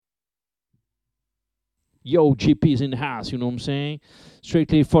Yo, GP's in the house, you know what I'm saying?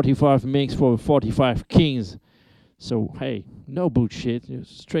 Strictly 45 mix for 45 kings. So, hey, no bullshit, it's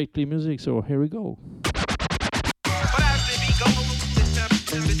strictly music, so here we go.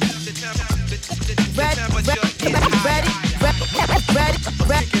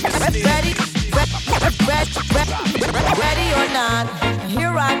 Ready or not,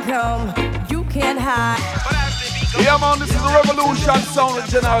 here I come, you can't hide. Yeah, man, this is a revolution sound of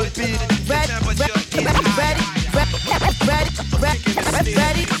General P.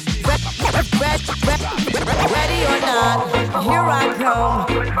 Ready or not, here I come,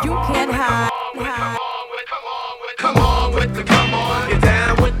 you can't hide. Come on with the come on, get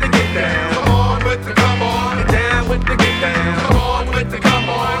down with the get down. Come on with the come on, get down with the get down. Come on with the come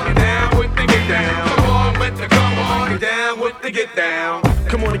on, get down with the get down. Come on with the come on, get down with the get down.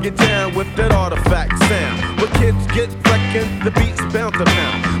 Come on and get down with that artifact sound. Where kids get wrecking, the beats bound to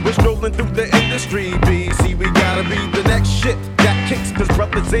pound. We're strolling through the industry, BC. We gotta be the next shit that kicks, cause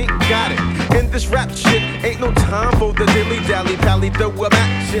brothers ain't got it. In this rap shit, ain't no time for the dilly-dally pally. Throw a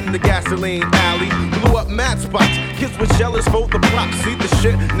match in the gasoline alley. Blew up mad spots, kids were jealous for the props. See the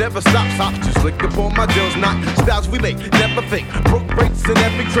shit never stops, hops just lick up on my deals. Not styles we make, never fake. Broke breaks in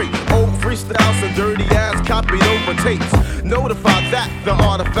every crate. Old freestyles and dirty ass copied over tapes. Notify that the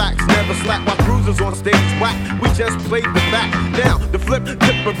artifacts never slack while cruisers on stage whack. We just played the back. Now the flip,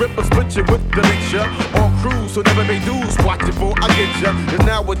 tip a ripper, split you with the lecture. On cruise, so never make dues. Watch it for I get ya. And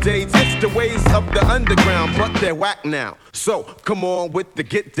nowadays it's the ways of the underground, but they're whack now. So come on with the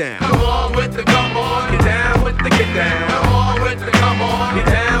get down. Come on with the come on, get down with the get down. Come on with the come on, get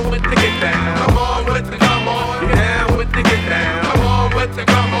down with the get down. Come on with the come on, get down with the get down. Come on with the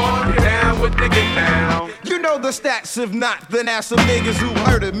come on, get down with the get down. You know the stats, if not, then ask some niggas who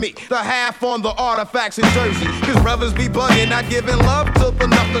heard of me. The half on the artifacts in Jersey. Cause brothers be bugging, not giving love to the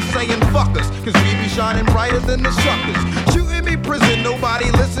knuckers saying fuck us. Cause we be shining brighter than the suckers. Shooting me prison, nobody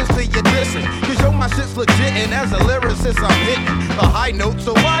listens to you dissing. Cause yo, my shit's legit, and as a lyricist, I'm hitting the high note.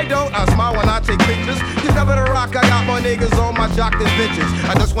 So why don't I smile when I take pictures? Cause never the rock, I got more niggas on my jock than bitches.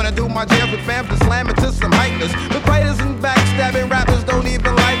 I just wanna do my jams with fams to slam it to some hikers. But fighters and backstabbing rappers don't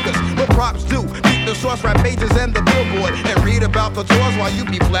even like us. But props do. Beat the source rap pages and the billboard. And read about the tours while you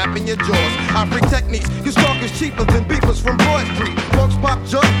be flapping your jaws. I freak techniques, cause talk is cheaper than beepers from Broad Street. Folks pop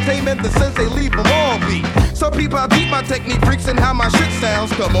junk, tame in the sense they leave them all beat. So people I beat my technique freaks and how my shit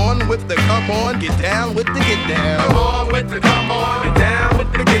sounds. Come on with the come on, get down with the get down. Come on with the come on, get down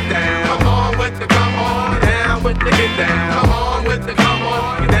with the get down. Come on with the come on, get down with the get down. Come on with the come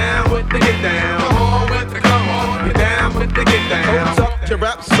on, get down with the get down. Come on with the come on, get down with the get down. Hold up, your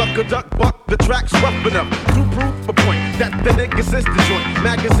rap sucker duck buck. The track's rough enough to prove a point that the niggas is the joint.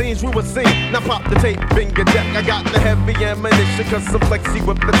 Magazines we were seeing, now pop the tape, finger deck. I got the heavy ammunition cause I'm flexy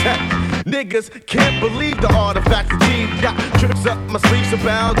with the tech. Niggas can't believe the artifacts achieved. Got tricks up my sleeves, so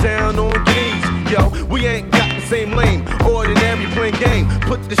bow down on your knees. Yo, we ain't got the same lane, ordinary plain game.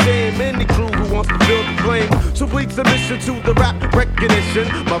 Put the shame in the crew who wants to feel the flame. So bleed submission to the rap recognition.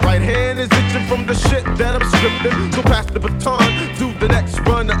 My right hand is itching from the shit that I'm scripting. So pass the baton to the next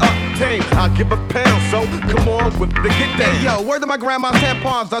runner-up team. I'll give a pound, so come on with the get down. Hey, yo, word to my grandma's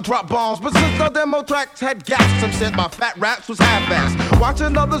tampons, I drop bombs. But since the demo tracks had gaps, some said my fat raps was half-assed.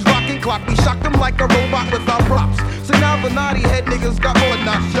 Watching others rocking clock, we shocked them like a robot without props. So now the naughty head niggas got more than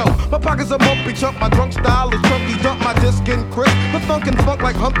I show. My pockets are bumpy chunk, my drunk style is chunky. Dump my disc in crisp, but funk and funk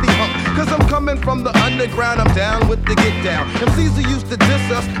like Humpty Hump. Cause I'm coming from the underground, I'm down with the get down. MCs who used to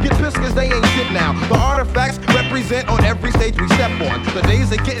diss us, get pissed cause they ain't shit now. The artifacts represent on every stage we step on. The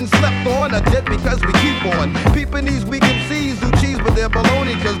days of getting slept on are dead because we keep on. Peeping these weak MCs who cheese with their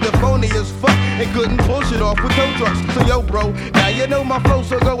baloney cause they're phony as fuck and couldn't pull shit off with tow trucks. So yo bro, now you know my flow,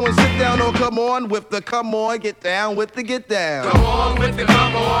 so go and sit down or come on with the come on, get down with the get down. Come on with the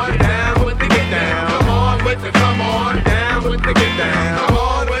come on, get down with the get down. Come on with the come on, get down with the get down. Come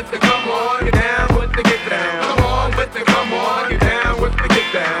on with the come on, get down with the get down. Come on with the come on, get down with the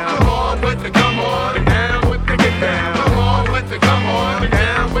get down. Come on with the come on, get down with the get down. Come on with the come on, get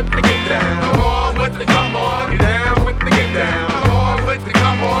down with the get down. Come on with the come on, get down with the get down. Come on with the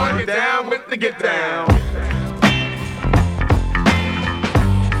come on, get down with the get down.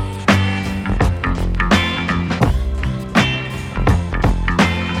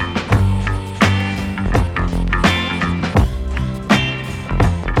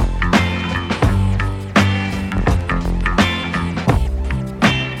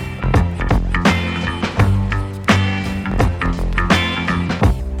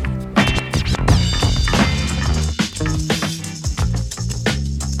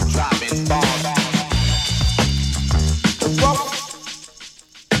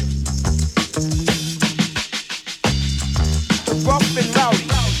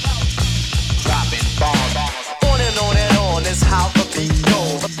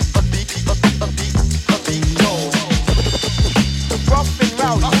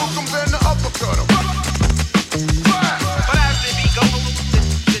 route. I hook 'em then the uppercut 'em. But as the beat goes,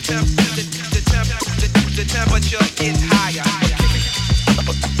 the temperature gets higher.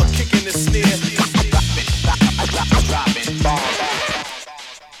 A kick in the snare. Dropping bombs.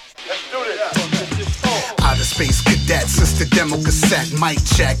 Let's do this. Outer space cadet, since the demo cassette. Mic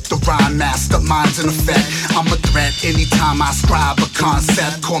check, the rhyme master, mind's in effect. I'm a threat anytime I scribe a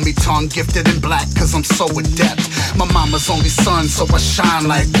concept. Call me tongue gifted in black, cause I'm so adept. My mama's only son, so I shine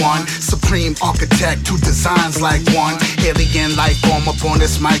like one. Supreme architect who designs like one. Alien life form up on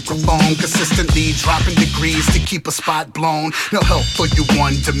this microphone. Consistently dropping degrees to keep a spot blown. No help for you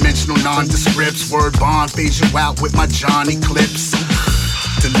one-dimensional nondescripts. Word bond, phase you out with my Johnny clips.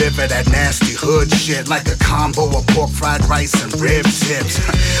 Deliver that nasty hood shit like a combo of pork fried rice and rib tips.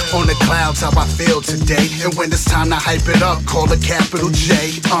 On the clouds, how I feel today. And when it's time to hype it up, call it capital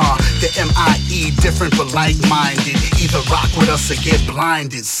J. The M-I-E, different but like-minded. Either rock with us or get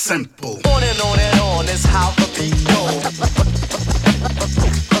blinded. Simple. On and on is how the beat goes.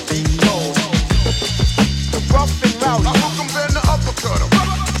 The beat goes. The rough and rowdy. I hook 'em then the uppercut 'em.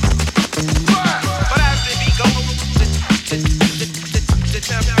 But as the beat goes,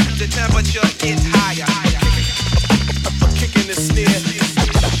 the temperature gets higher. A kick in the snare.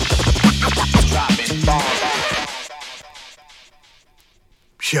 Dropping bombs.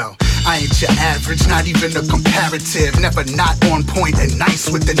 Yo, I ain't your average, not even a comparative. Never not on point and nice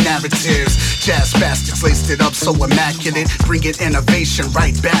with the narratives. Jazz bastards laced it up so immaculate. Bringing innovation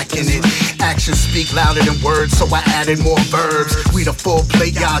right back in it. Actions speak louder than words, so I added more verbs. We the full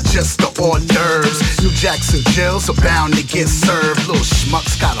plate, y'all just the hors d'oeuvres. New Jackson Jills are bound to get served. Little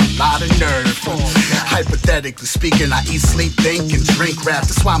schmucks got a lot of nerve. Hypothetically speaking, I eat, sleep, think, and drink rap.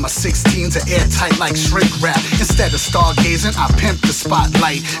 That's why my 16s are airtight like shrink wrap. Instead of stargazing, I pimp the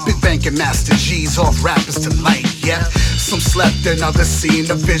spotlight. Big Bank and Master G's off rappers delight. Yeah, some slept and others seen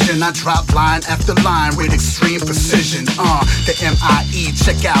the vision. I drop line after line with extreme precision. The M-I-E,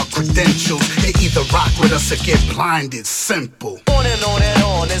 check out credentials. They either rock with us or get blinded. Simple. On and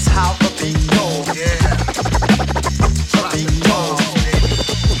on is how the beat goes. Yeah. The beat goes.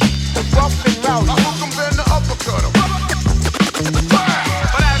 The rough and rowdy. I hook 'em then the uppercut 'em.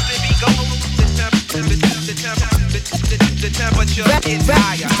 But as the beat goes, the temperature gets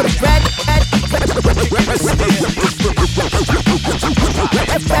higher.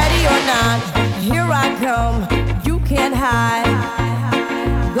 Ready or not, here I come. You can't hide.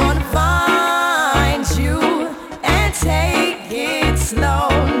 Gonna find you and take it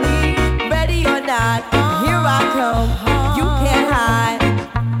slowly. Ready or not, here I come. You can't hide.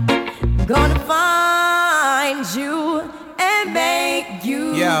 Gonna find you and make you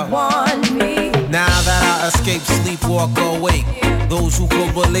want me. Now that I escape, sleepwalk, awake. Those who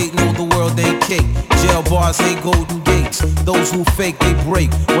correlate know the world ain't cake. Jail bars ain't golden gates. Those who fake, they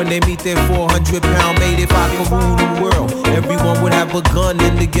break. When they meet their 400-pound mate, if I could rule the world, everyone would have a gun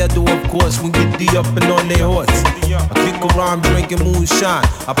in the ghetto, of course, when get D up and on their horse. I kick around drinking moonshine.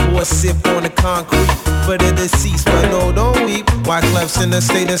 I pour a sip on the concrete for the deceased, but no, don't weep. Wyclef's in a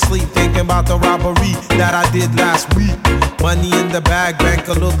state of sleep, thinking about the robbery that I did last week. Money in the bag,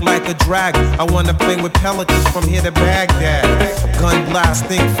 banker look like a drag. I wanna play with pelicans from here to Baghdad. Gun blast,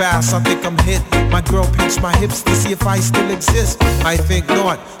 think fast, I think I'm hit. My girl pinched my hips to see if I still exist. I think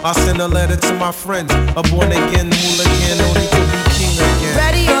not, I'll send a letter to my friends. A born again hooligan, only to be king again.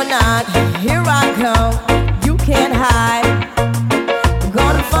 Ready or not, here I come. You can't hide.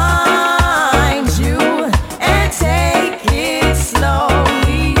 Gonna find you and take it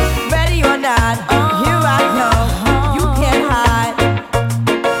slowly. Ready or not, here I come. You can't hide.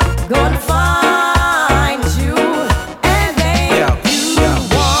 Gonna find you and make you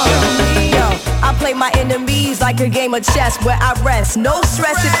want me. Yo, I play my enemies like a game of chess where I rest. No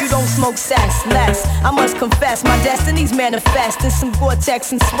stress if you don't smoke cess. Less, I must confess, my destinies manifest. In some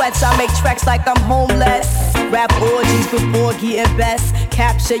Gore-Tex and sweats, I make tracks like I'm homeless. Rap orgies before getting best.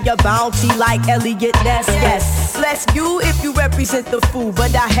 Capture your bounty like Elliot Ness. Yes, bless you if you represent the fool,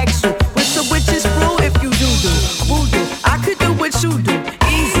 but I hex you with the witch's brew if you do voodoo. I could do what you do,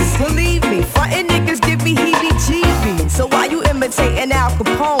 easy, believe me. Frontin' niggas give me heebie-jeebies. So why you imitating Al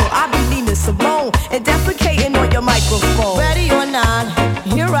Capone? I be Nina Simone and defecating on your microphone. Ready or not,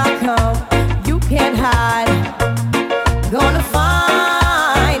 here I come. You can't hide. Gonna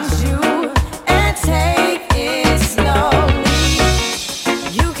find you and take it slowly.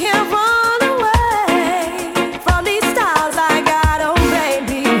 You can't run away from these styles I got, oh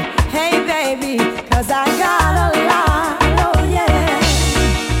baby. Hey baby, 'cause I got a lot, oh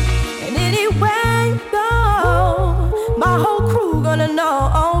yeah. And anywhere you go, my whole crew gonna know,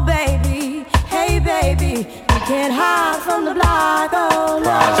 oh baby. Hey baby, you can't hide from the block, oh no.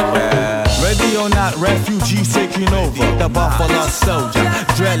 refugees taking over. The Buffalo Soldier,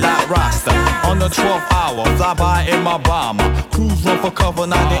 dreadlock roster. On the 12th hour, fly by in my bomber. Crews run for cover,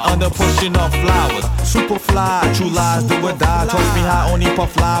 now they under pushing up flowers. Super fly, true lies do or die. Trust me, I only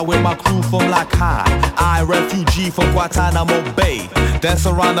puff fly with my crew from like high. I refugee from Guantanamo Bay. Dance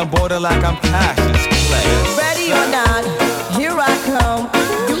around the border like I'm Cassius Clay. Ready or not, here I come.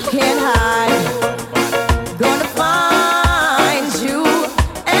 You can't hide. Gonna find you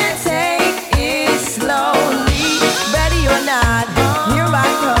and take it slowly. Ready or not, here I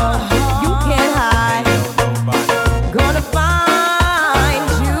come. You can't hide. Gonna find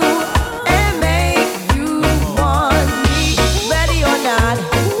you and make you want me. Ready or not,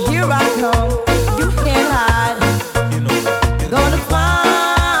 here I come. You can't hide. Gonna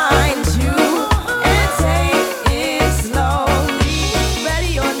find you and take it slowly.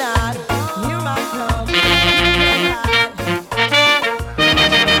 Ready or not, here I come. You can't hide.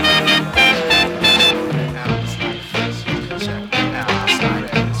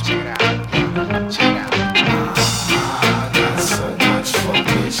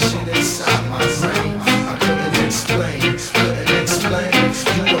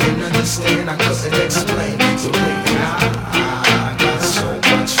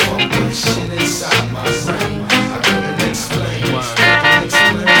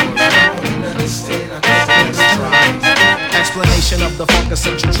 Explanation of the funk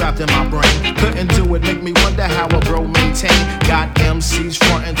essential trapped in my brain. Couldn't do it, make me wonder how a bro maintain. Got MCs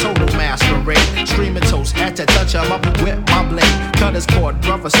frontin' total masquerade. Streaming toast, had to touch him up with my blade. Cut his cord,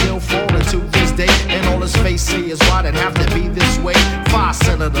 brother still falling to this day. And all his face say is why'd it have to be this way?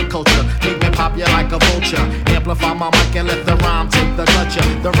 5% of the culture, make me pop you like a vulture. Amplify my mic and let the rhyme take the clutcher.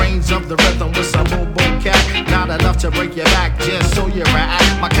 The reins of the rhythm with some boom boom cat. Not enough to break your back, just so you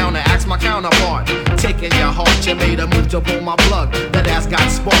react. My counteract's my counterpart. Taking your heart, you made a move to pull my plug. That ass got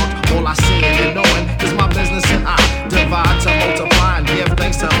sparked. All I see and knowing is my business, and I divide to multiply and give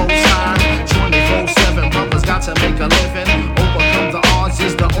thanks to Most High. 24/7, brothers got to make a living. Overcome the odds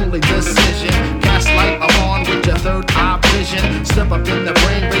is the only decision. Cast light upon with your third eye vision. Step up in the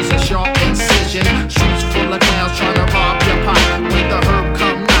brain, raise a sharp incision. Streets full of clowns trying to rob your pot. When the herb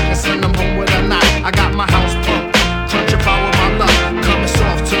come knockin', send them home with a knot. I got my house pumped, crunch your power, my luck. Coming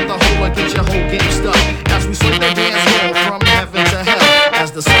soft to the hole and get your whole game stuck. As we swing the dance hall from heaven to hell.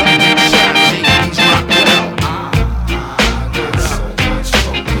 As the sun shines, JD's rock well.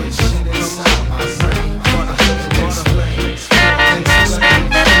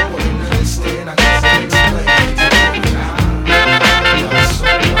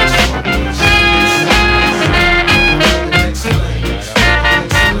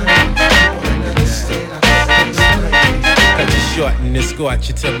 And escort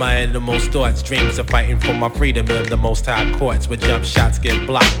you to my innermost thoughts. Dreams of fighting for my freedom in the most high courts, where jump shots get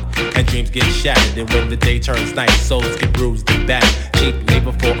blocked and dreams get shattered. And when the day turns night, souls get bruised and battered. Cheap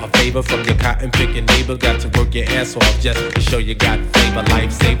labor for a favor from your cotton picking neighbor. Got to work your ass off just to show you got flavor.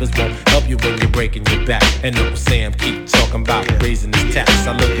 Lifesavers won't help you when you're breaking your back. And Uncle Sam keep talking about raising his tax.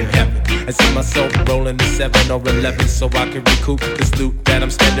 I look in heaven and see myself rolling the 7 or 11 so I can recoup this loot that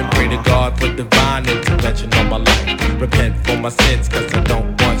I'm spending. Pray to God for divine intervention on my life. Repent for my sins, cause I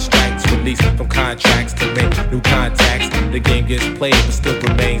don't want strikes. Released from contracts to make new contacts. The game gets played, but still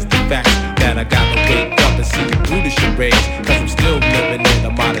remains the fact that I gotta wake up and see through the charades. Cause I'm still living in a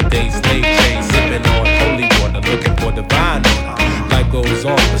modern day slave trade. Sipping on holy water, looking for divine order. Life goes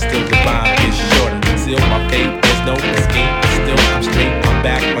on, but still the rhyme gets shorter. Seal my fate, there's no escape, but still I'm straight. I'm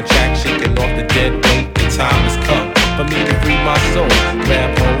back on track, shaking off the dead weight. The time has come for me to free my soul.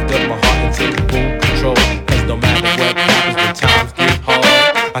 Grab hold of my heart and take full control. Cause no matter what happens when times get hard,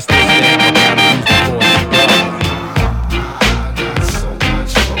 I still stand around and use the force of love.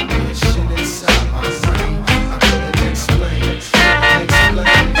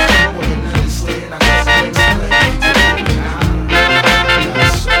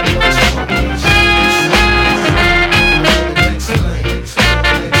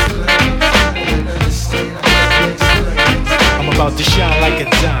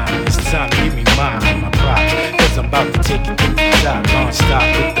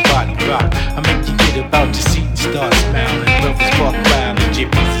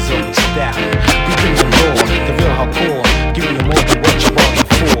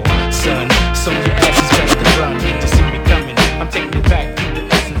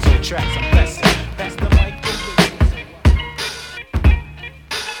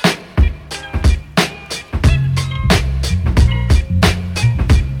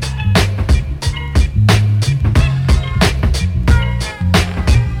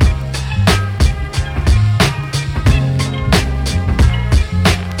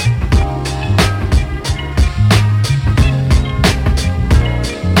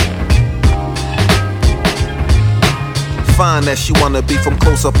 sign that she wanna be from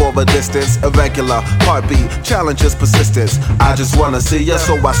close up or a distance. Irregular heartbeat, challenges persistence. I just wanna see ya,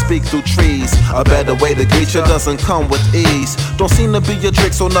 so I speak through trees. A better way to greet ya doesn't come with ease. Don't seem to be a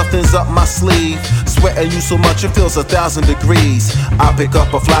trick, so nothing's up my sleeve. Sweating you so much it feels 1,000 degrees. I pick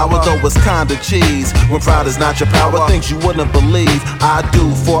up a flower, though it's kinda cheese. When pride is not your power, things you wouldn't believe I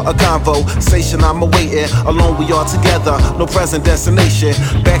do for a conversation. I'm awaiting, alone we are together, no present destination.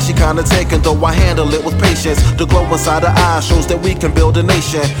 Back she kinda taken, though I handle it with patience. The glow inside her eyes shows that we can build a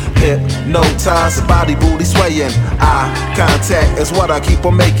nation. Hypnotized, body booty swaying. Eye contact is what I keep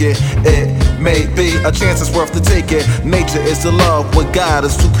on making. It may be a chance it's worth to take it. Nature is the love, what guide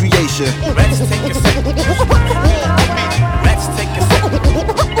us to creation. Let's take a second. Let's take a second.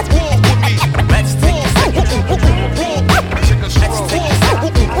 Let's take a second. Let's take a second.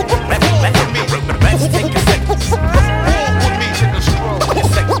 Let's take a second.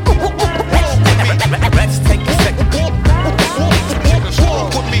 Let's take a second.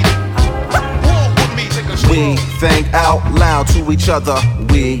 We think out loud to each other.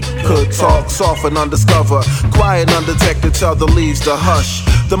 We could talk soft and undiscovered. Quiet, undetected till the leaves the hush.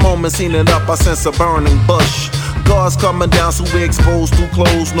 The moment seen it up, I sense a burning bush. Guards coming down, so we exposed through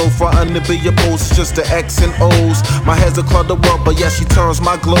clothes. No frontin' to be opposed, it's just the X and O's. My head's a clutter world, but yes, she turns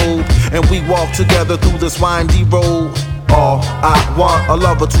my globe. And we walk together through this windy road. All I want, a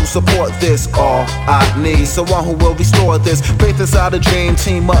lover to support this. All I need, someone who will restore this. Faith inside a dream,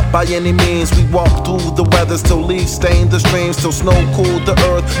 team up by any means. We walk through the weather, till leaves stain the streams, till snow cooled the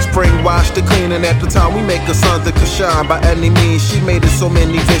earth, spring washed the clean. And at the time we make a sun that could shine by any means. She made it so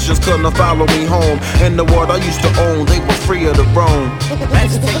many visions couldn't follow me home. In the world I used to own, they were freer to roam.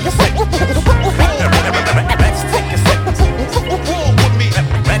 Let's take a second. Let's take a second. Let's take a second.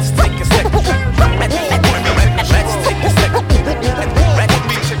 Let's take a second.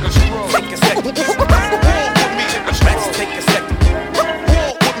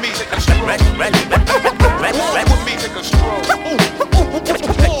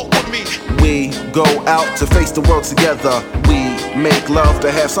 We go out to face the world together. We make love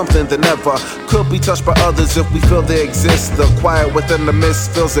to have something that never could be touched by others if we feel they exist. The quiet within the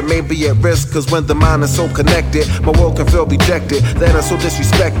mist feels it may be at risk, cause when the mind is so connected, my world can feel rejected. That is so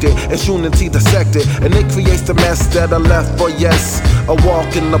disrespected, it's unity dissected, and it creates the mess that I left for yes. A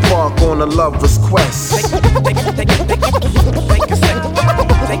walk in the park on a lover's quest. Take a second. Take a second.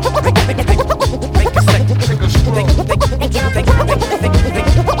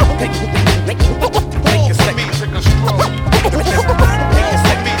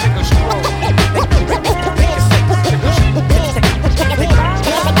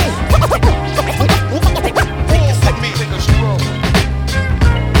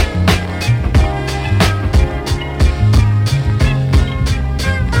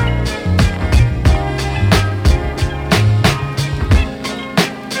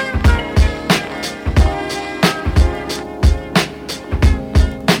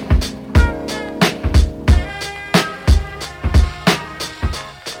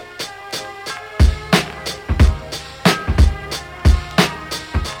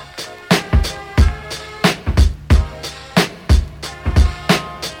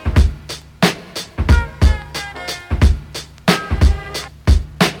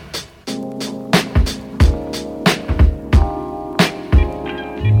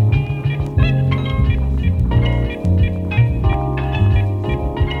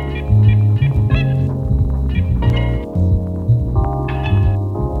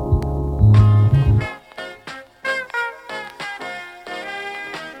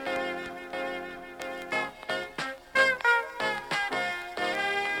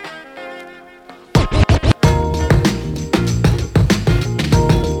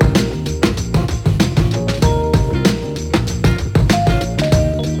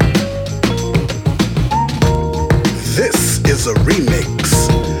 is a remix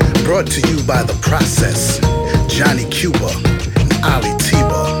brought to you by The Process, Johnny Cuba, and Ali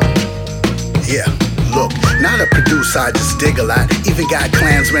Tiba. Yeah, look, not a producer, I just dig a lot. Even got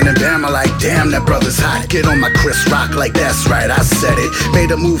Klansmen and Bama like, damn, that brother's hot. Get on my Chris Rock like, that's right, I said it. Made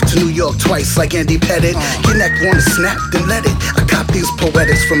a move to New York twice like Andy Pettit. Your neck wanna snap, then let it. I cop these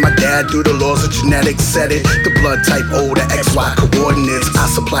poetics from my dad, through the laws of genetics, said it. The blood type O, the XY coordinates. I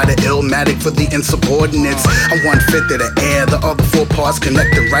supply the illmatic for the insubordinates. I'm 1/5 of the air, the other 4 parts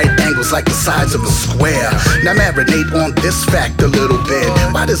connect at right angles like the sides of a square. Now marinate on this fact a little bit.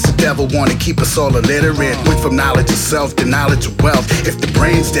 Why does the devil wanna keep us all illiterate? Went from knowledge of self to knowledge of wealth. If the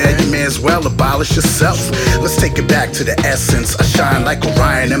brain's dead, you may as well abolish yourself. Let's take it back to the essence. I shine like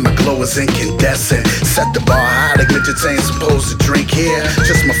Orion and my glow is incandescent. Set the bar high like midgets ain't supposed to drink here.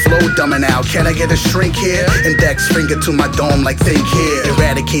 Just my flow dumbing out, can I get a shrink here? Index finger to my dome like think here.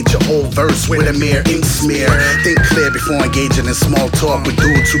 Eradicate your old verse with a mere ink smear. Think clear before engaging in small talk with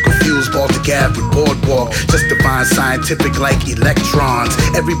dudes who confuse Baltic Ave with Boardwalk. Just divine scientific like electrons.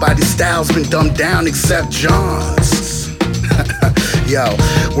 Everybody's style's been dumbed down except John's. Yo,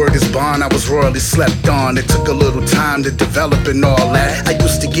 word is bond, I was royally slept on. It took a little time to develop and all that. I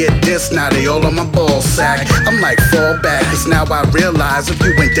used to get this, now they all on my ball sack. I'm like, fall back, cause now I realize if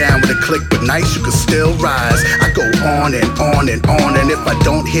you went down with a click but nice, you could still rise. I go on and on and on, and if I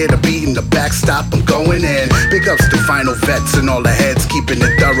don't hear the beat in the backstop, I'm going in. Big ups to final vets and all the heads keeping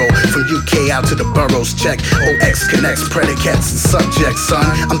it thorough. From UK out to the boroughs, check OX connects, predicates and subjects, son.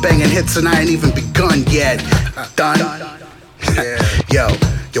 I'm banging hits and I ain't even begun yet. Done. Yo,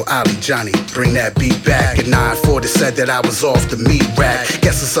 Ali, Johnny, bring that beat back. At 940 said that I was off the meat rack.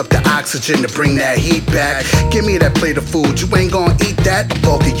 Guess it's up to Oxygen to bring that heat back. Give me that plate of food, you ain't gonna eat that.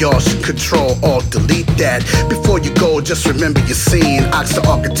 Bulk of y'all should control, alt, delete that. Before you go, just remember your scene. Ox the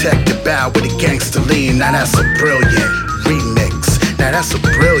architect to bow with a gangster lean. Now that's a brilliant remix. Now that's a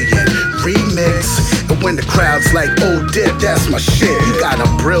brilliant remix. And when the crowd's like, oh dip, that's my shit, you got a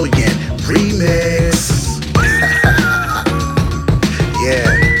brilliant remix.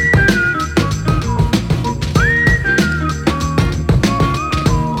 Yeah.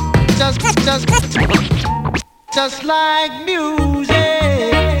 Just like music.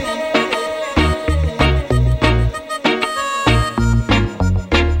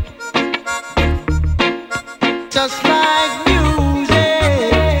 Just like music.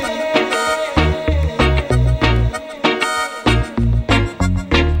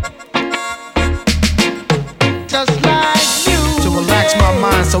 Just like music. To relax my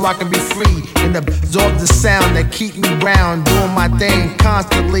mind so I can be free and absorb the sound that keep me round, doing my thing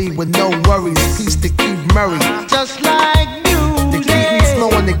constantly with no worries. Peace to keep Murray. Just like music. To keep me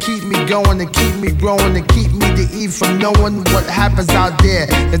flowing, to keep me going, to keep me growing, to keep me to eat from knowing what happens out there.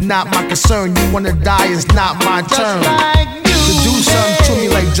 It's not my concern. You wanna die, it's not my turn. Like to do something to me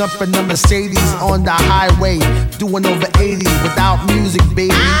like jumping a Mercedes on the highway, doing over 80 without music,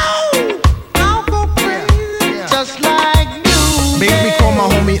 baby. I'll go crazy. Just like music. Make me call my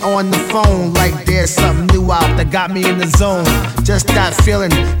homie on the phone like there's something new out that got me in the zone. Just that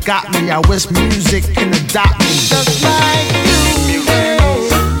feeling got me. I wish music can adopt me. Just like music.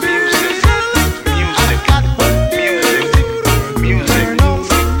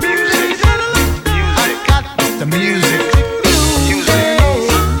 The music.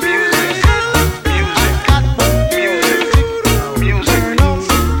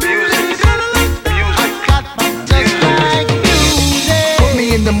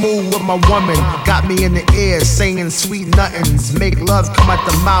 My woman got me in the ear saying sweet nothings. Make love come out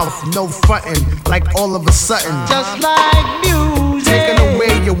the mouth, no frontin', like all of a sudden. Just like music. Taking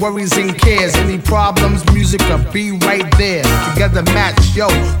away your worries and cares. Any problems, music will be right there. Together match, yo,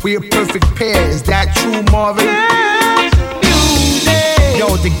 we a perfect pair. Is that true, Marvin? Yes, music.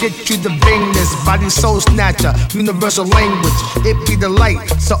 Yo, to get you the bangness, body soul snatcher, universal language. It be the light,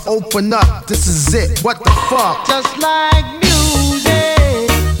 so open up, this is it. What the fuck? Just like music.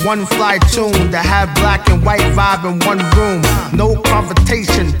 One fly tune to have black and white vibe in one room. No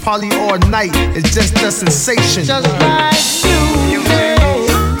confrontation, party all night. It's just a sensation. Just like music.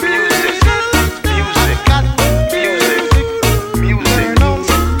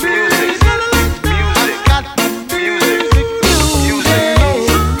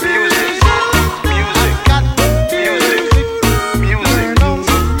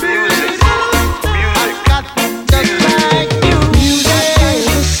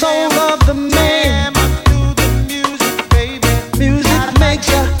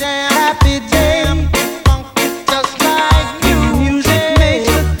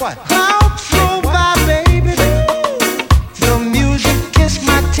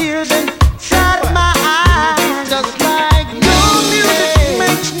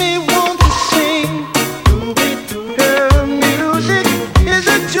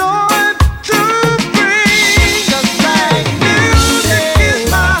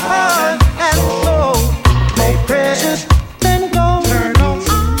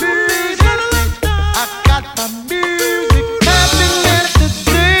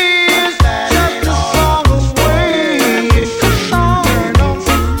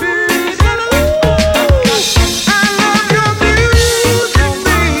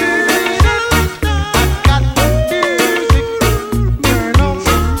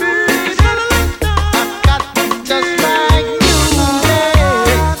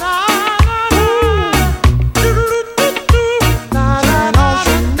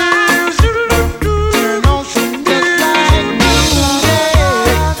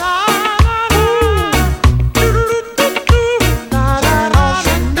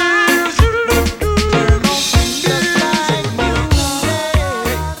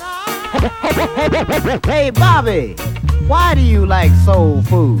 Hey Bobby, why do you like soul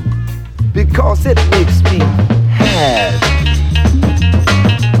food? Because it makes me happy.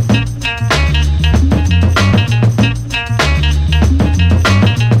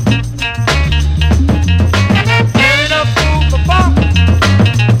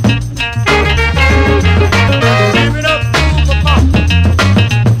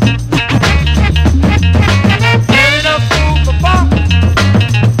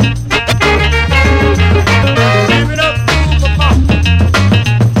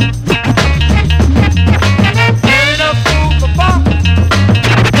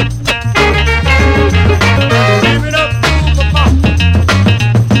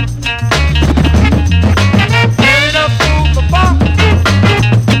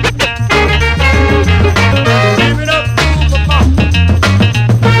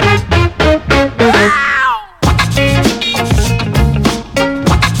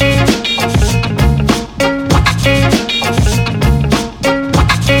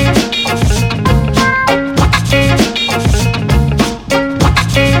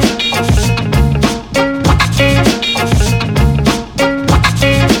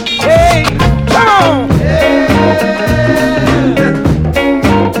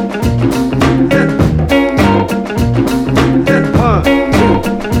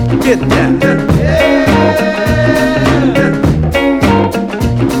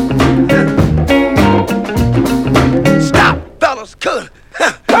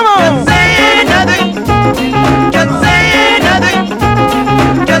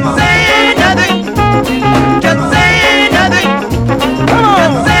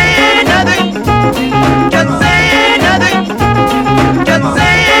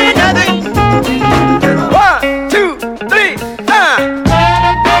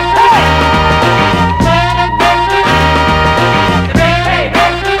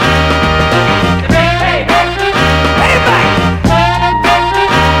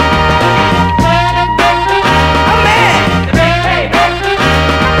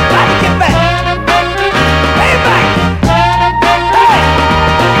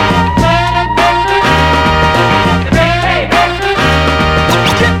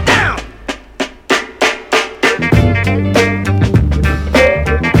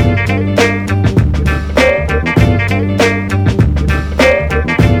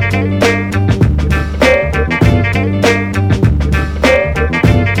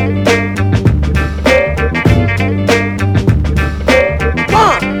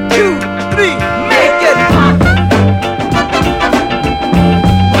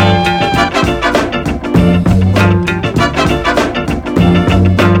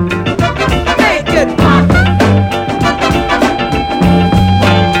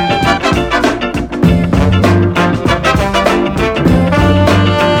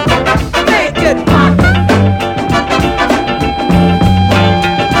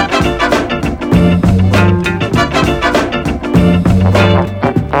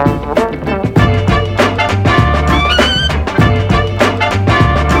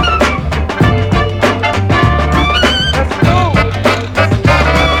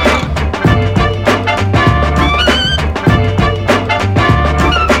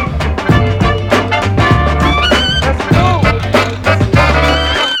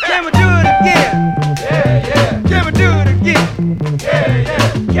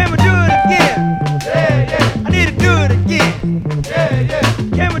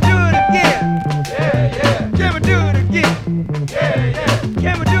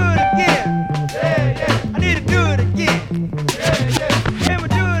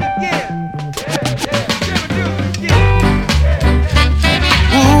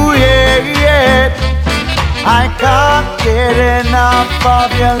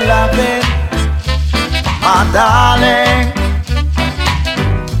 of your loving, my darling.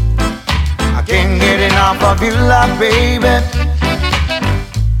 I can't get enough of your love, baby.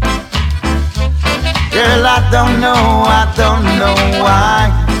 Girl, I don't know why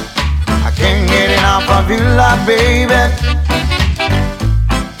I can't get enough of your love, baby.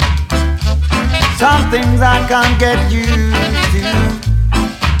 Some things I can't get used to,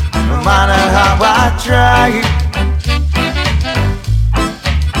 no matter how I try.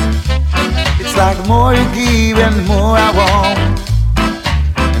 It's like the more you give and the more I want,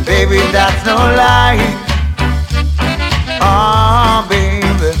 and baby, that's no lie. Oh,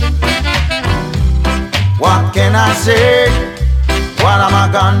 baby, what can I say? What am I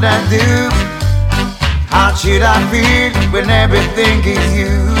gonna do? How should I feel when everything is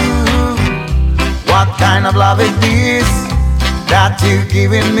you? What kind of love is this that you're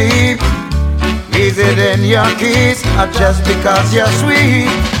giving me? Is it in your kiss or just because you're sweet,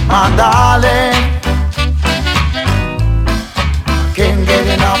 my darling? can't get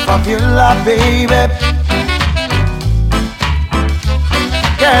enough of your love, baby.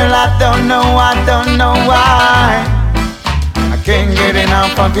 Girl, I don't know why I can't get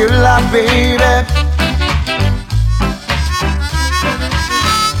enough of your love, baby.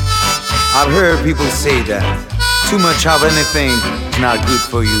 I've heard people say that too much of anything is not good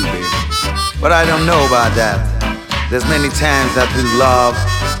for you, baby. But I don't know about that. There's many times that we love,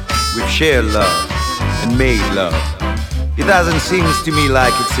 we've shared love and made love. It doesn't seem to me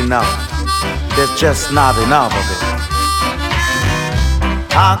like it's enough. There's just not enough of it.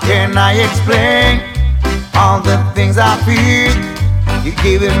 How can I explain all the things I feel? You're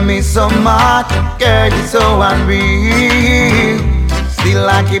giving me so much, girl, you're so unreal. Still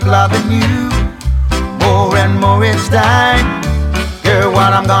I keep loving you more and more each time. Girl,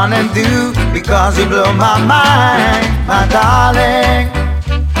 what I'm gonna do, because you blow my mind, my darling.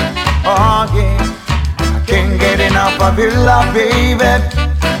 Oh yeah, I can't get enough of your love, baby.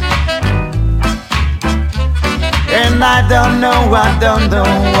 And I don't know why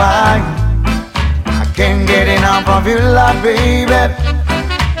I can't get enough of your love, baby.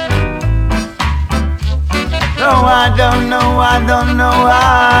 No, I don't know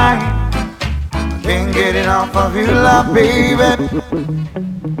why I can't get enough of your love, baby.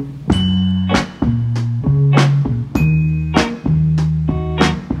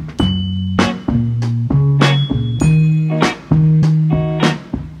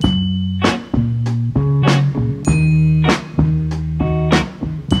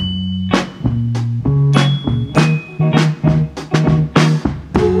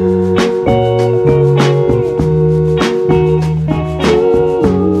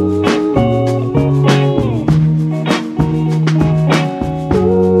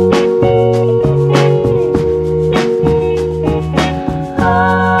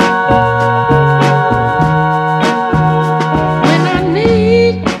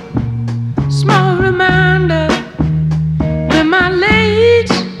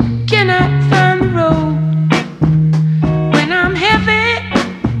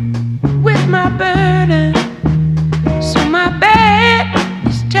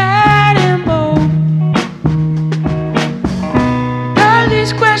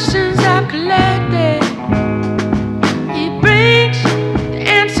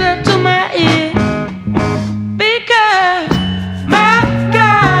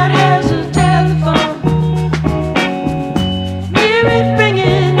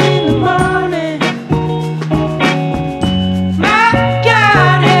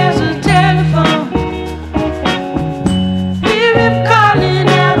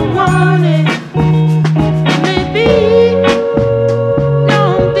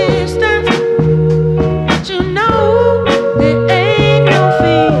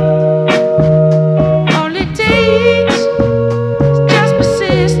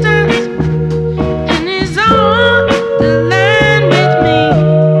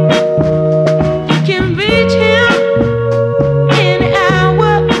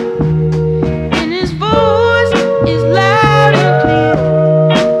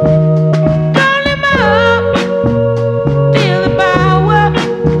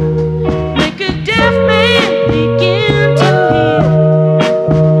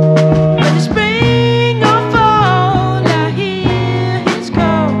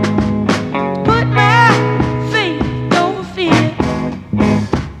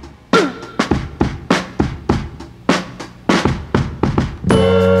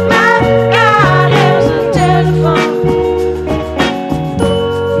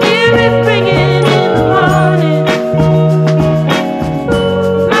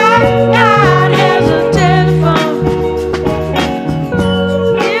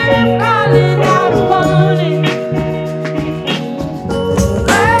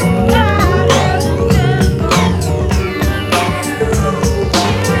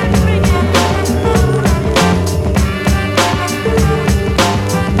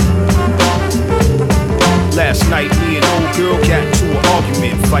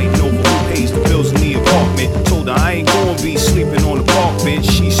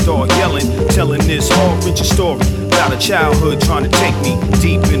 Childhood trying to take me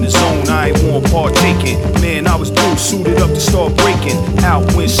deep in the zone. I ain't want partaking. Man, I was through, suited up to start breaking out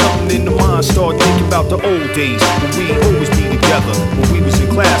when something in the mind started thinking about the old days when we always be together. When we was in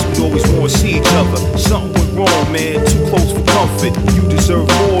class, we always want to see each other. Something went wrong, man, too close for comfort. You deserve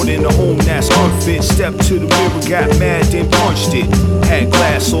more than a home that's unfit. Stepped to the mirror, got mad, then punched it. Had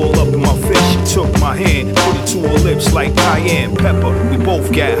glass all up in my face. She took my hand, put it to her lips like cayenne pepper. We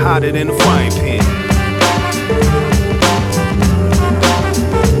both got hotter than a frying pan.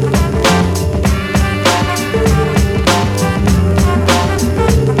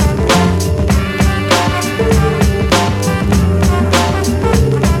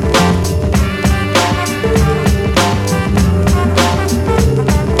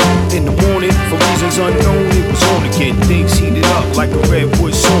 unknown, it was on again. Things heated up like a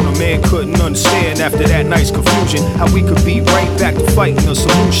redwood sauna. Man couldn't understand after that night's confusion how we could be right back to fighting. A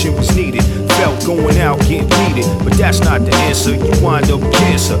solution was needed. Felt going out, getting beaten, but that's not the answer. You wind up with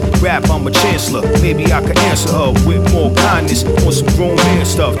cancer. Rap, I'm a chancellor. Maybe I could answer her with more kindness on some grown man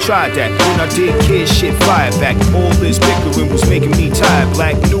stuff. Tried that when I did kid shit, fired back. All this bickering was making me tired.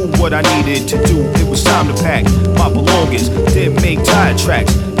 Black knew what I needed to do. It was time to pack my belongings, then make tire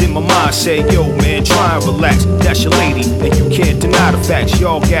tracks. Then my mind said, yo man, try and relax. That's your lady, and you can't deny the facts.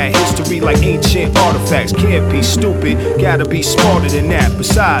 Y'all got history like ancient artifacts. Can't be stupid, gotta be smarter than that.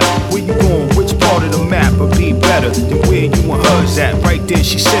 Besides, where you going, which part of the map would be better than where you and her's at? Right then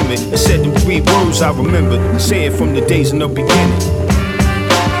she simmered and said the 3 words I remember saying from the days in the beginning.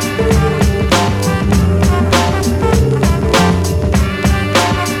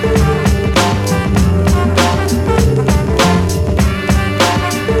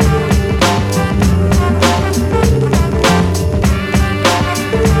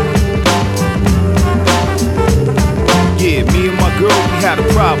 Had a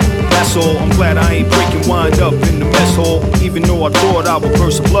problem, that's all. I'm glad I ain't breaking wind up in the mess hall. Even though I thought I would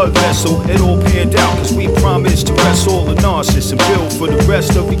burst a blood vessel, it all panned out cause we promised to rest all the nonsense and build for the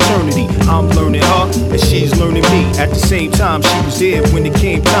rest of eternity. I'm learning her and she's learning me. At the same time she was there when it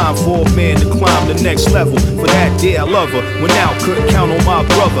came time for a man to climb the next level. For that day I love her, went out, couldn't count on my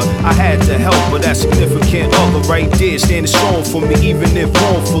brother. I had to help her, that significant other right there standing strong for me. Even if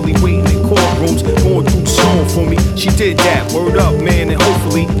wrongfully waiting in courtrooms, going through the storm for me. She did that, word up man, and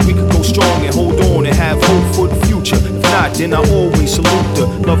hopefully we could go strong and hold on and have hope for the future. If not, then I always salute the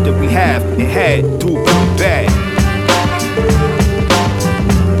love that we have and had through good and bad.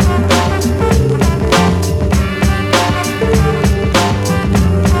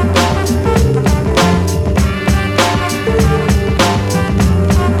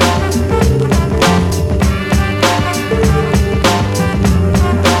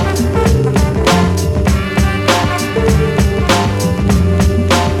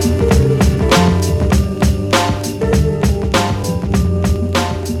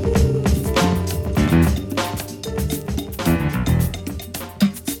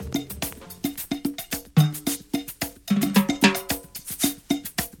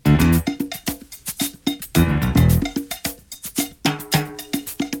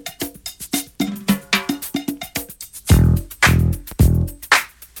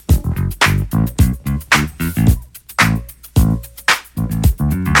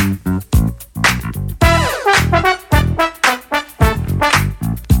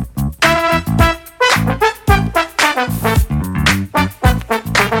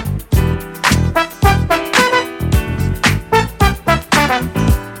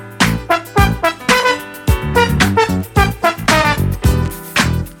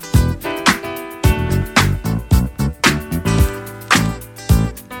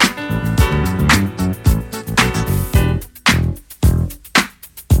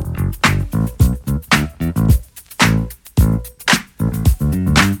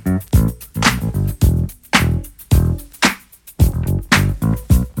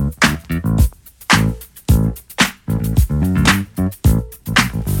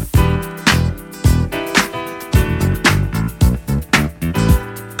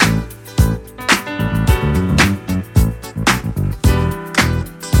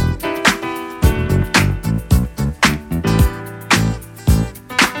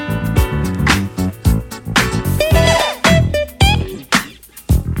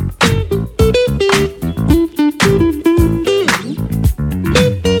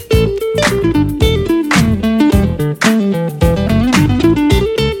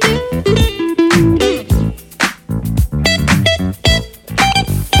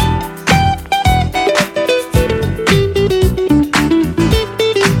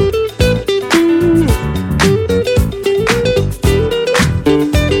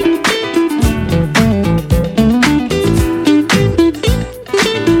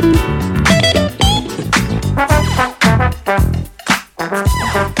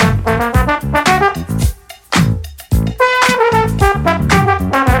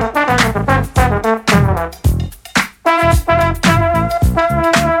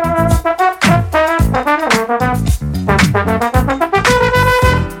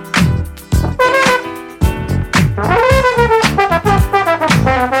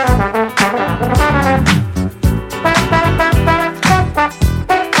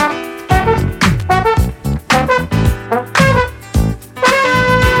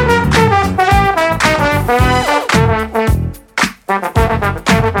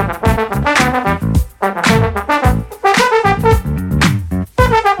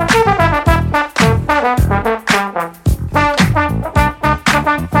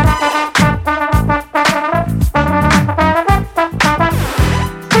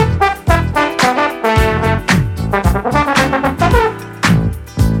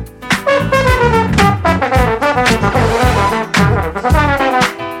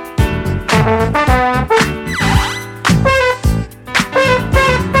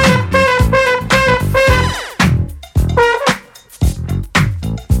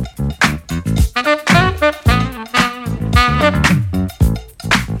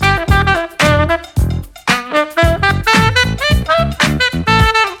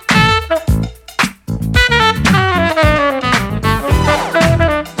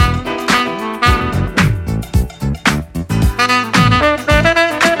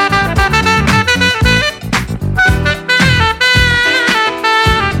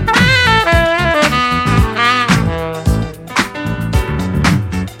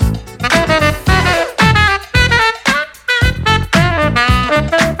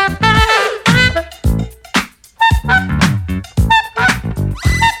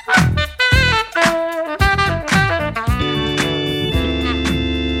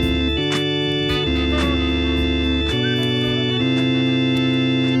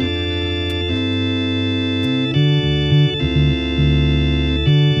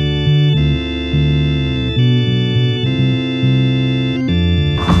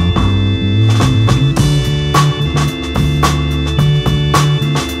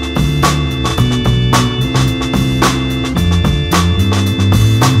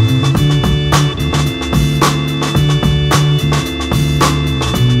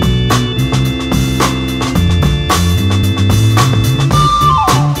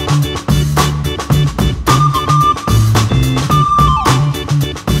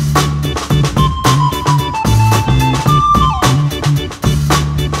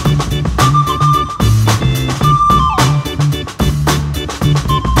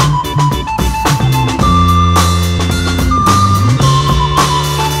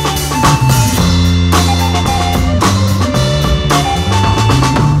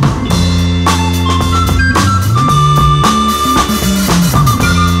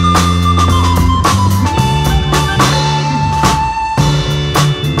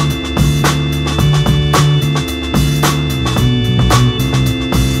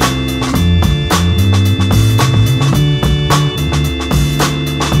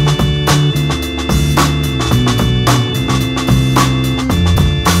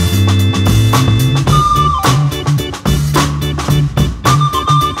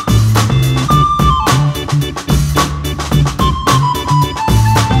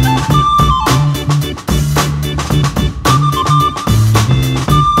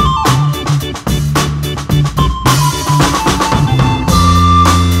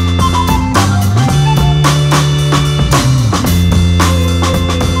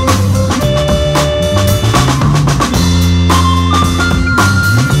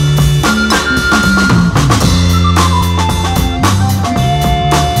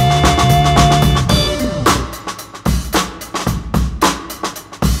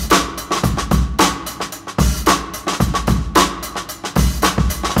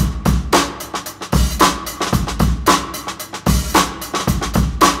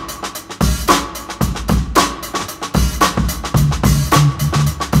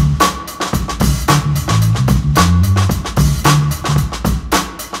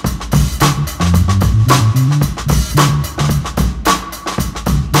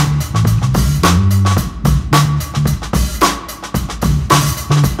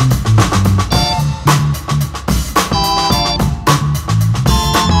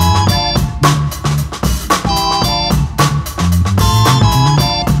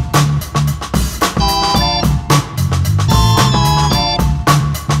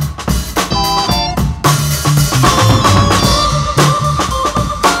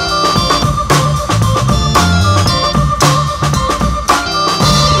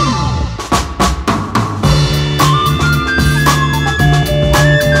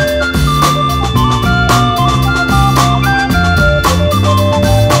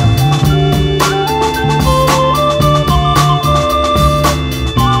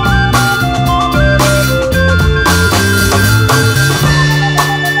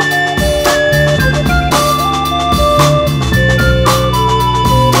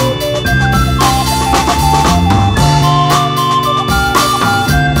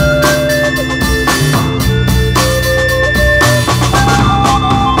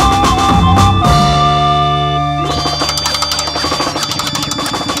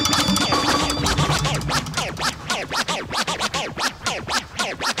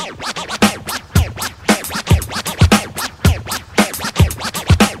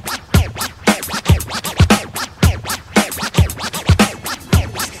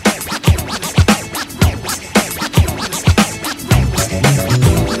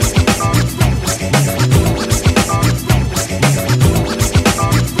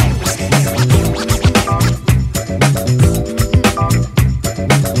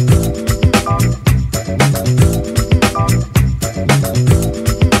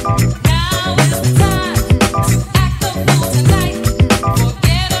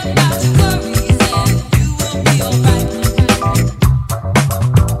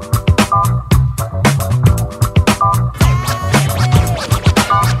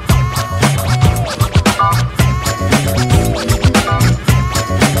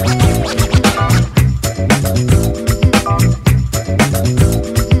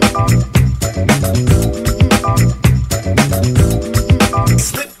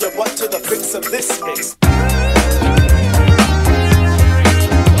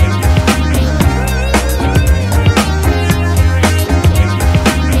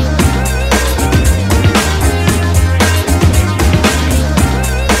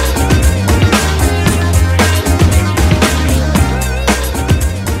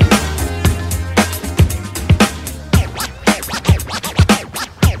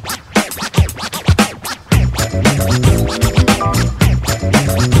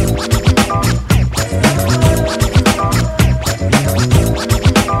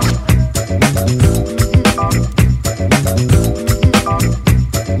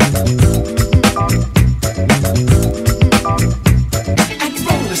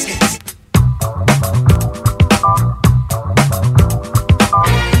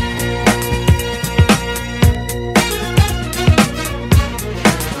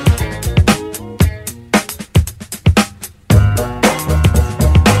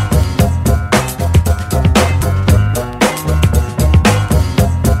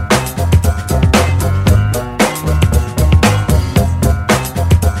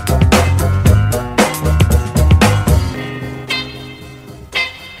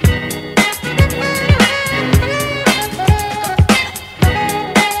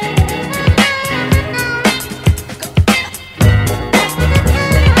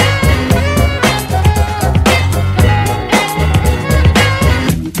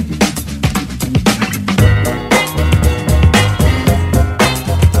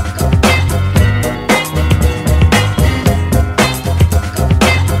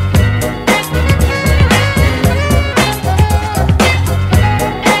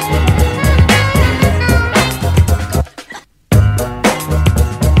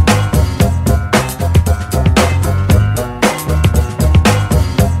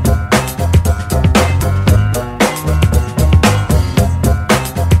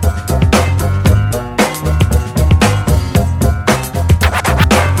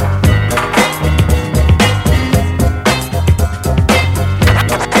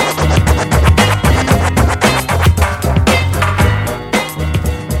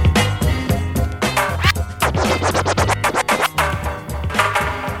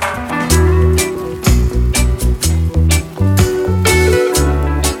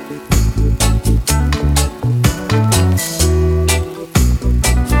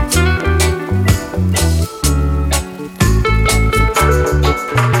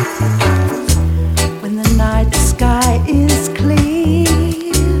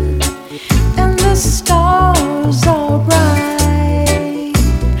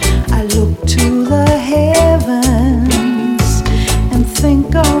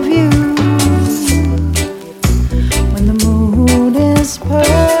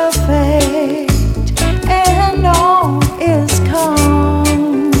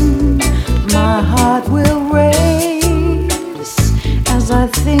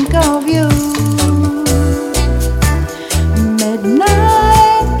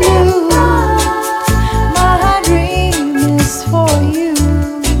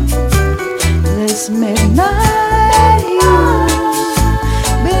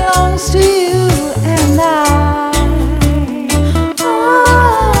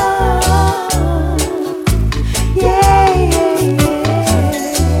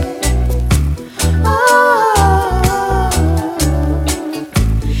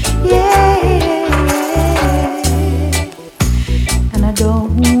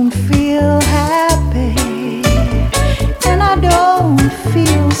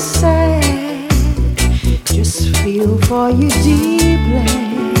 you deeply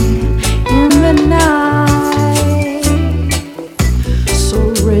in the night. So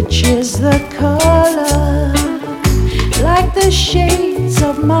rich is the color, like the shades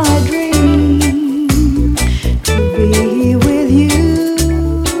of my dream. To be with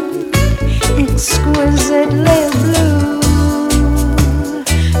you, exquisitely blue,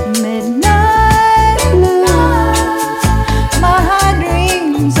 midnight blue. My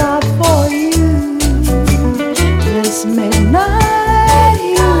dreams are for you. This midnight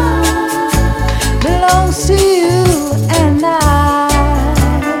you belongs to you and I.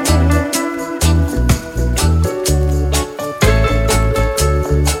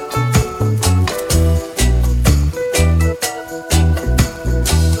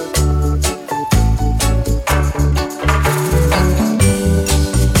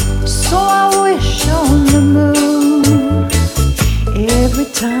 So I wish on the moon every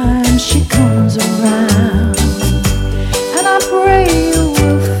time she comes around, and I pray you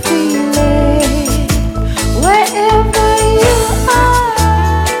will feel it wherever you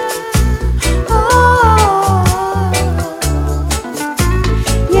are. Oh,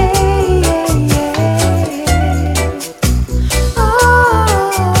 yeah, yeah, yeah. Oh,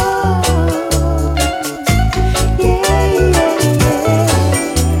 yeah, yeah, yeah.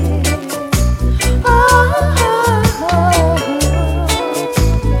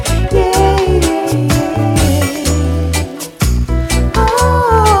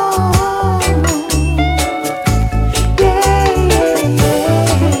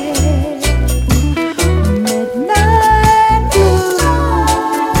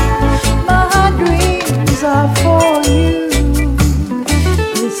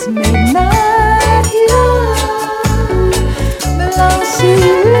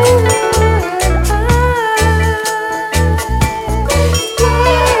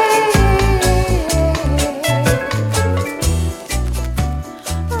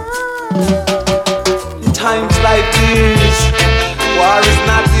 Times like these, war is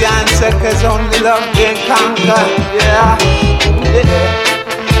not the answer, 'cause only love can conquer. Yeah, yeah.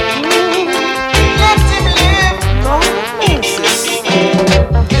 Let him live, no mercy.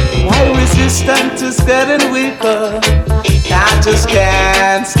 My resistance is getting weaker. I just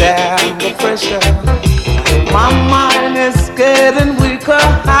can't stand the pressure. My mind is getting weaker.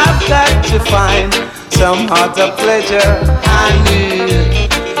 I've got to find some other pleasure. I need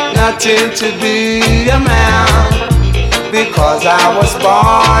nothing to be a man, because I was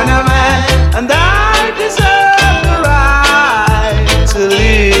born a man, and I deserve the right to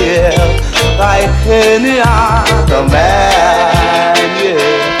live like any other man.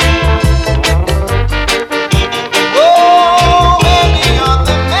 Yeah. Oh, any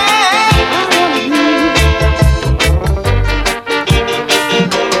other man.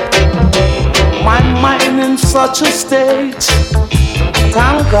 My mind in such a state.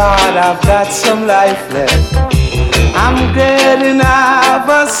 Thank God I've got some life left. I'm getting of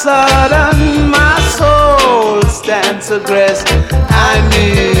a sudden, my soul stands aggressed. I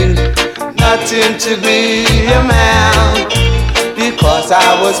need nothing to be a man, because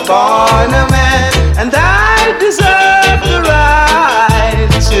I was born a man, and I deserve the right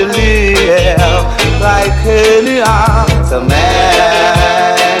to live like any other man.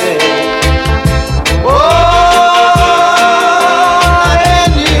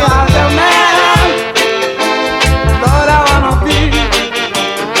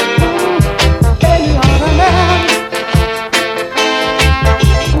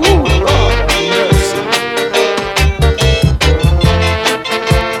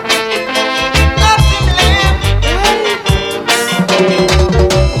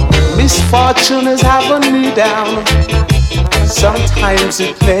 Misfortune is having me down. Sometimes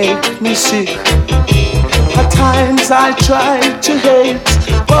it makes me sick. At times I try to hate,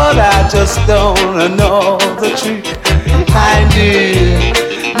 but I just don't know the trick. I need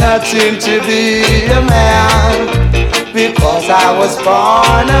nothing to be a man, because I was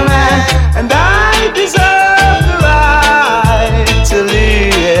born a man, and I deserve the right to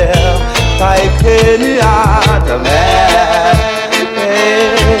live like any other man.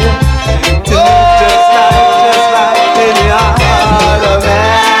 To live just like any other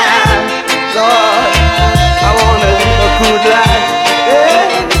man. Lord, I wanna live a good life. Yeah.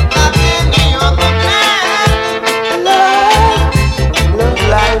 Like any other man. Love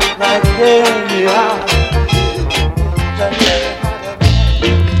life like any other.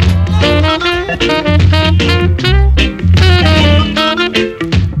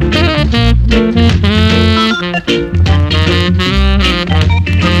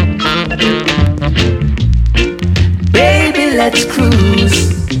 Baby, let's cruise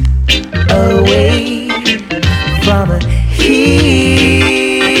away from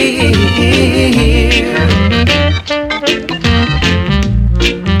clear.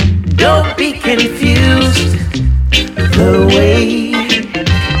 Don't be confused, the way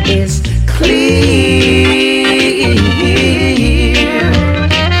is clear.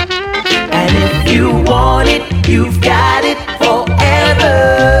 And if you want it, you've got it forever.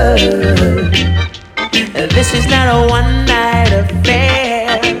 This is not a one-night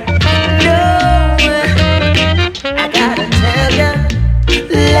affair. No, I gotta tell ya,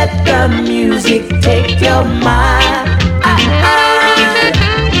 let the music take your mind.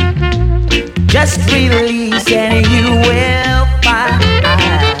 Just release and you will find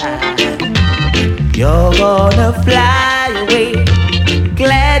you're gonna fly away.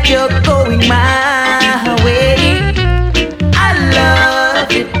 Glad you're going my way. I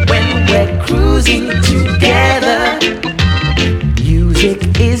love it when we're cruising together. Music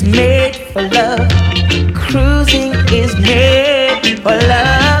is made for love. Cruising is made for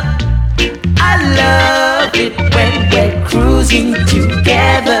love. I love it when we're cruising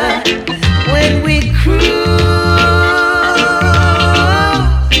together. When we cruise,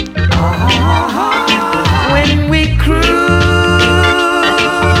 when we cruise,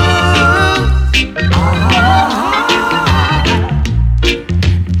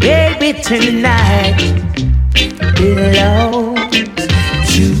 baby, tonight belongs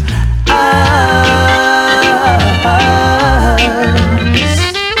to us.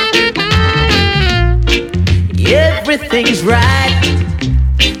 Everything's right.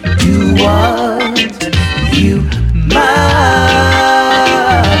 Do what you must,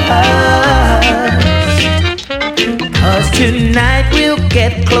 'cause tonight we'll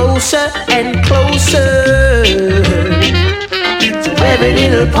get closer and closer to every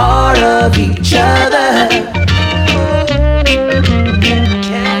little part of each other.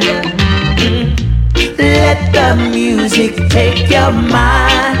 Let the music take your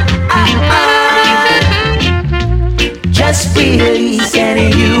mind. Just release and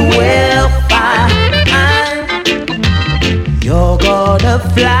you will find you're gonna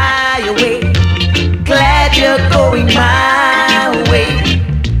fly away. Glad you're going my way.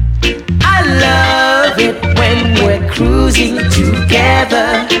 I love it when we're cruising together.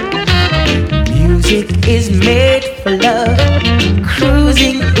 Music is made for love.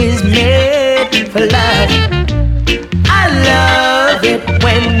 Cruising is made for love. I love it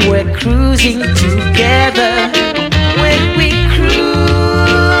when we're cruising together.